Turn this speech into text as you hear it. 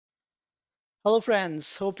Hello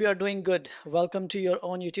friends, hope you are doing good. Welcome to your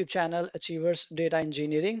own YouTube channel, Achievers Data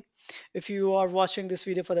Engineering. If you are watching this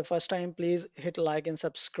video for the first time, please hit like and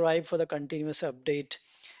subscribe for the continuous update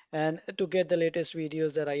and to get the latest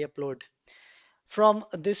videos that I upload. From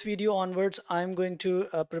this video onwards, I'm going to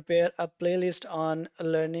prepare a playlist on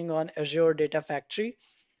learning on Azure Data Factory.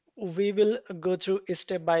 We will go through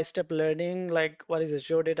step-by-step learning, like what is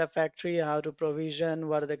Azure Data Factory, how to provision,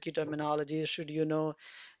 what are the key terminologies should you know,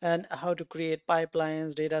 and how to create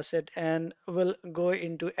pipelines, data set, and we'll go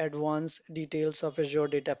into advanced details of Azure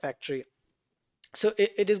Data Factory. So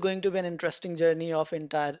it is going to be an interesting journey of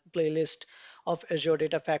entire playlist of Azure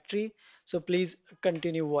Data Factory. So please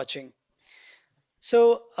continue watching.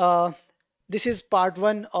 So this is part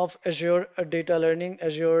one of Azure Data Learning,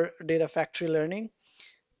 Azure Data Factory Learning.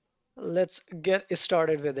 Let's get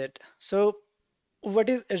started with it. So, what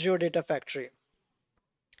is Azure Data Factory?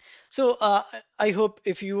 So, I hope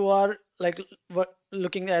if you are like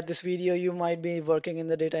looking at this video, you might be working in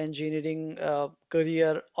the data engineering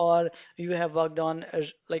career, or you have worked on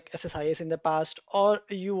like SSIS in the past, or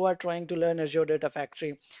you are trying to learn Azure Data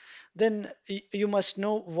Factory. Then you must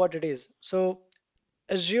know what it is. So,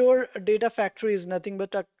 Azure Data Factory is nothing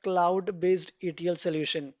but a cloud-based ETL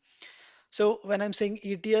solution. So when I'm saying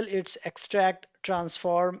ETL, it's extract,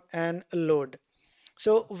 transform, and load.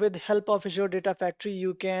 So with help of Azure Data Factory,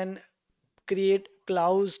 you can create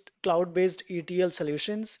cloud-based ETL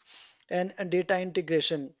solutions and a data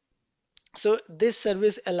integration. So this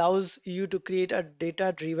service allows you to create a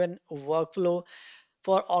data-driven workflow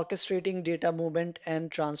for orchestrating data movement and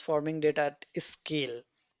transforming data at scale.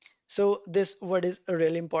 So this what is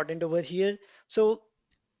really important over here. So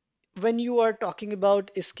when you are talking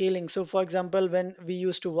about scaling, so for example, when we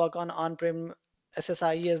used to work on on-prem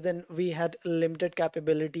SSIS, then we had limited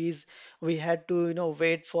capabilities. We had to,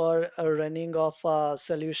 wait for a running of a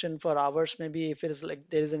solution for hours, maybe if it is like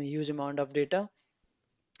there is a huge amount of data.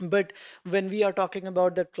 But when we are talking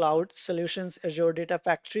about the cloud solutions, Azure Data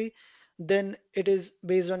Factory, then it is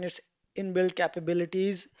based on its inbuilt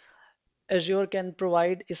capabilities. Azure can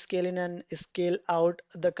provide scale in and scale out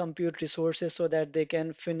the compute resources so that they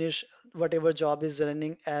can finish whatever job is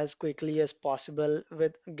running as quickly as possible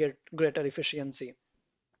with greater efficiency.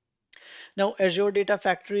 Now, Azure Data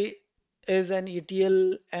Factory is an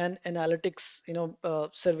ETL and analytics,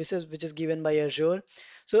 services which is given by Azure.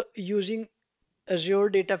 So using Azure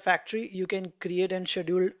Data Factory, you can create and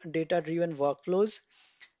schedule data-driven workflows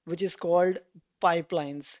which is called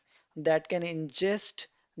pipelines that can ingest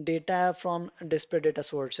data from disparate data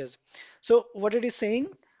sources. So what it is saying,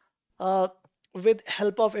 uh, with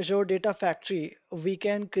help of Azure Data Factory, we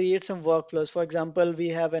can create some workflows. For example, we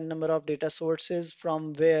have a number of data sources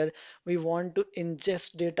from where we want to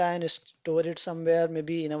ingest data and store it somewhere,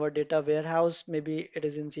 maybe in our data warehouse, maybe it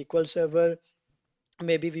is in SQL Server,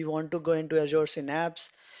 maybe we want to go into Azure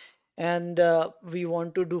Synapse, and we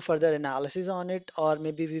want to do further analysis on it, or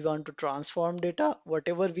maybe we want to transform data,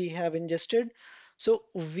 whatever we have ingested. So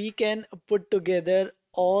we can put together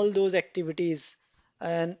all those activities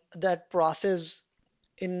and that process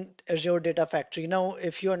in Azure Data Factory. Now,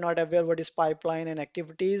 if you are not aware what is pipeline and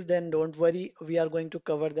activities, then don't worry, we are going to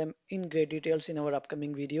cover them in great details in our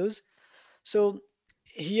upcoming videos. So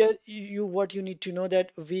here you what you need to know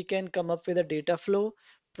that we can come up with a data flow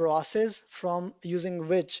process from using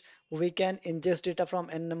which we can ingest data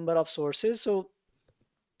from n number of sources. So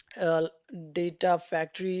uh, data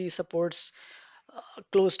factory supports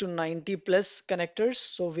close to 90 plus connectors.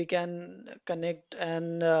 So we can connect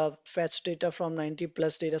and fetch data from 90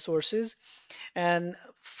 plus data sources. And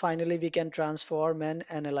finally, we can transform and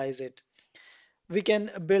analyze it. We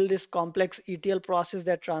can build this complex ETL process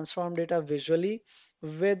that transform data visually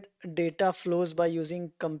with data flows by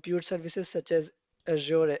using compute services such as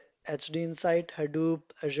Azure HD Insight, Hadoop,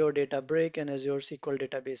 Azure Databricks, and Azure SQL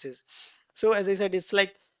databases. So as I said, it's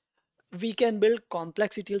like we can build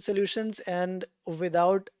complex ETL solutions and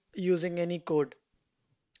without using any code.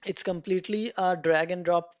 It's completely drag and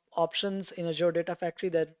drop options in Azure Data Factory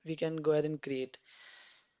that we can go ahead and create.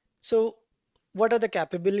 So what are the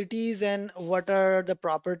capabilities and what are the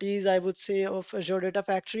properties, I would say, of Azure Data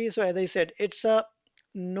Factory? So as I said, it's a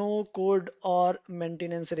no code or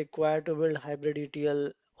maintenance required to build hybrid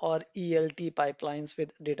ETL or ELT pipelines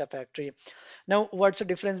with Data Factory. Now, what's the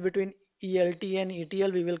difference between ELT and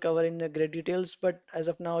ETL? We will cover in the great details, but as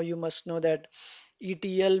of now, you must know that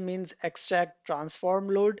ETL means extract, transform,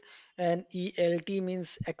 load, and ELT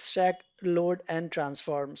means extract, load, and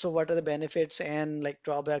transform. So, what are the benefits and like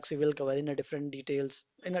drawbacks? We will cover in a different details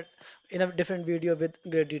in a different video with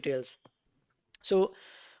great details. So,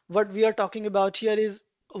 what we are talking about here is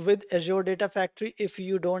with Azure Data Factory, if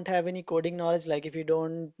you don't have any coding knowledge, like if you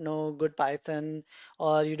don't know good Python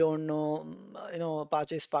or you don't know,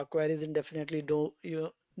 Apache Spark queries, then definitely do you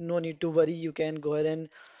no need to worry. You can go ahead and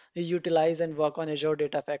utilize and work on Azure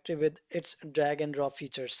Data Factory with its drag and drop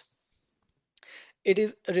features. It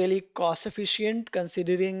is really cost efficient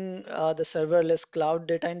considering the serverless cloud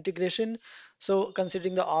data integration. So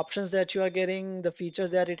considering the options that you are getting, the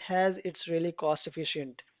features that it has, it's really cost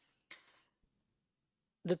efficient.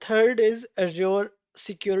 The third is Azure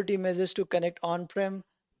security measures to connect on-prem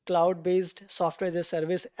cloud-based software as a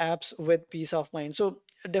service apps with peace of mind. So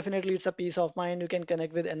definitely it's a peace of mind. You can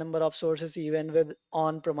connect with a number of sources, even with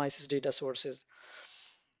on-premises data sources.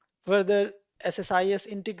 Further, SSIS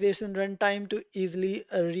integration runtime to easily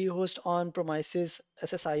rehost on-premises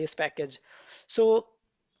SSIS package. So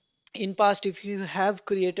in past, if you have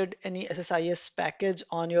created any SSIS package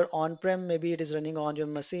on your on-prem, maybe it is running on your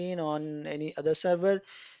machine, on any other server,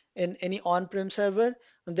 in any on-prem server,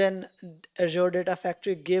 then Azure Data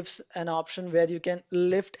Factory gives an option where you can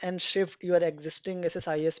lift and shift your existing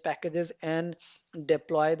SSIS packages and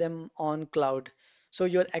deploy them on cloud. So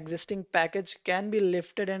your existing package can be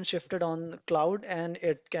lifted and shifted on cloud and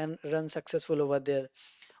it can run successful over there.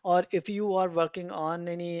 Or if you are working on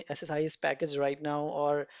any SSIS package right now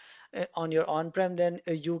or on your on-prem, then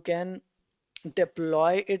you can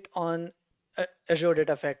deploy it on Azure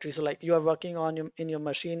Data Factory. So like you are working on in your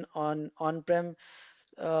machine on on-prem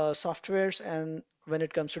softwares, and when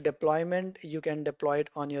it comes to deployment, you can deploy it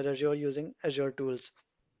on your Azure using Azure tools.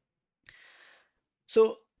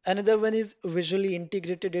 So another one is visually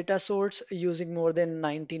integrated data source using more than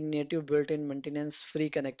 19 native built-in maintenance-free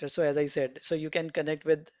connectors. So as I said, so you can connect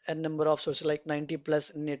with a number of sources like 90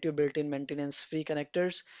 plus native built-in maintenance-free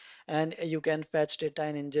connectors, and you can fetch data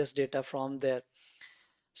and ingest data from there.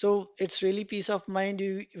 So it's really peace of mind.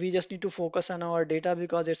 We just need to focus on our data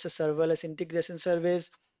because it's a serverless integration service.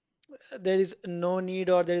 There is no need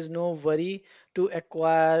or there is no worry to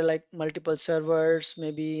acquire like multiple servers,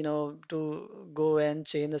 maybe to go and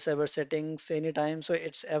change the server settings anytime. So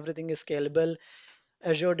it's everything is scalable.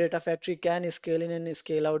 Azure Data Factory can scale in and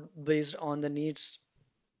scale out based on the needs.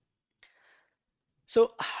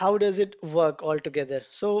 So how does it work altogether?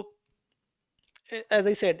 So as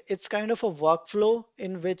I said, it's kind of a workflow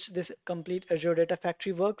in which this complete Azure Data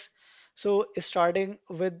Factory works. So starting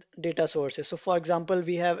with data sources. So for example,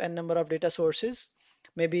 we have a number of data sources.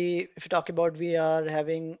 Maybe if you talk about we are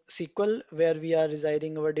having SQL where we are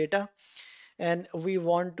residing our data and we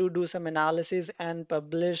want to do some analysis and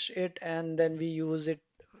publish it and then we use it.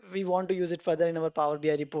 We want to use it further in our Power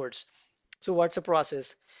BI reports. So what's the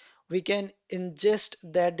process? We can ingest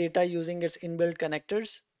that data using its inbuilt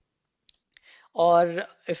connectors, or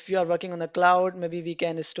if you are working on the cloud, maybe we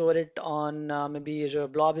can store it on maybe Azure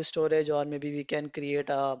Blob storage, or maybe we can create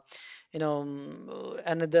a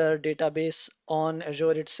another database on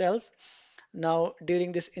Azure itself. Now,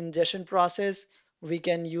 during this ingestion process, we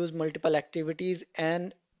can use multiple activities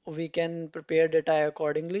and we can prepare data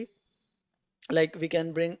accordingly. Like we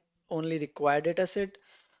can bring only required data set.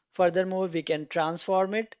 Furthermore, we can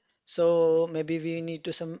transform it. So maybe we need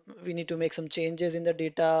to make some changes in the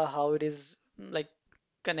data, how it is like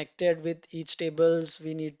connected with each tables.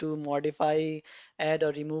 We need to modify, add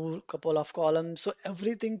or remove a couple of columns. So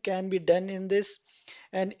everything can be done in this,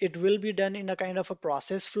 and it will be done in a kind of a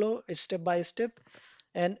process flow, step by step.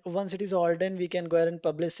 And once it is all done, we can go ahead and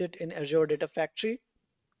publish it in Azure Data Factory.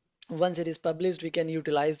 Once it is published, we can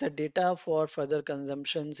utilize that data for further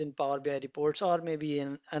consumptions in Power BI reports or maybe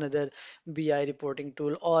in another BI reporting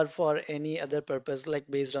tool or for any other purpose like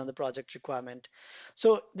based on the project requirement.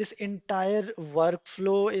 So this entire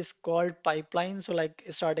workflow is called pipeline. So like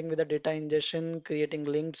starting with the data ingestion, creating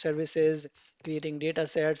linked services, creating data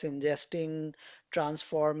sets, ingesting,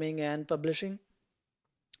 transforming and publishing.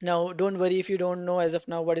 Now, don't worry if you don't know as of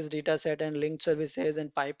now what is data set and linked services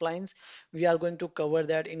and pipelines. We are going to cover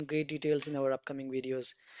that in great details in our upcoming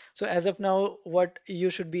videos. So as of now, what you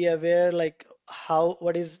should be aware, like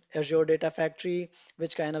what is Azure Data Factory,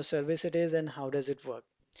 which kind of service it is, and how does it work.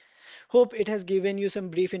 Hope it has given you some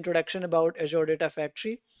brief introduction about Azure Data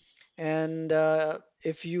Factory. And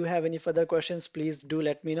if you have any further questions, please do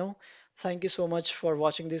let me know. Thank you so much for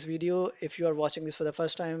watching this video. If you are watching this for the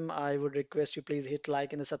first time, I would request you please hit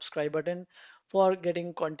like and the subscribe button for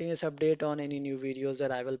getting continuous update on any new videos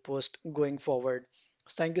that I will post going forward.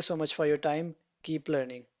 Thank you so much for your time. Keep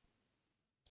learning.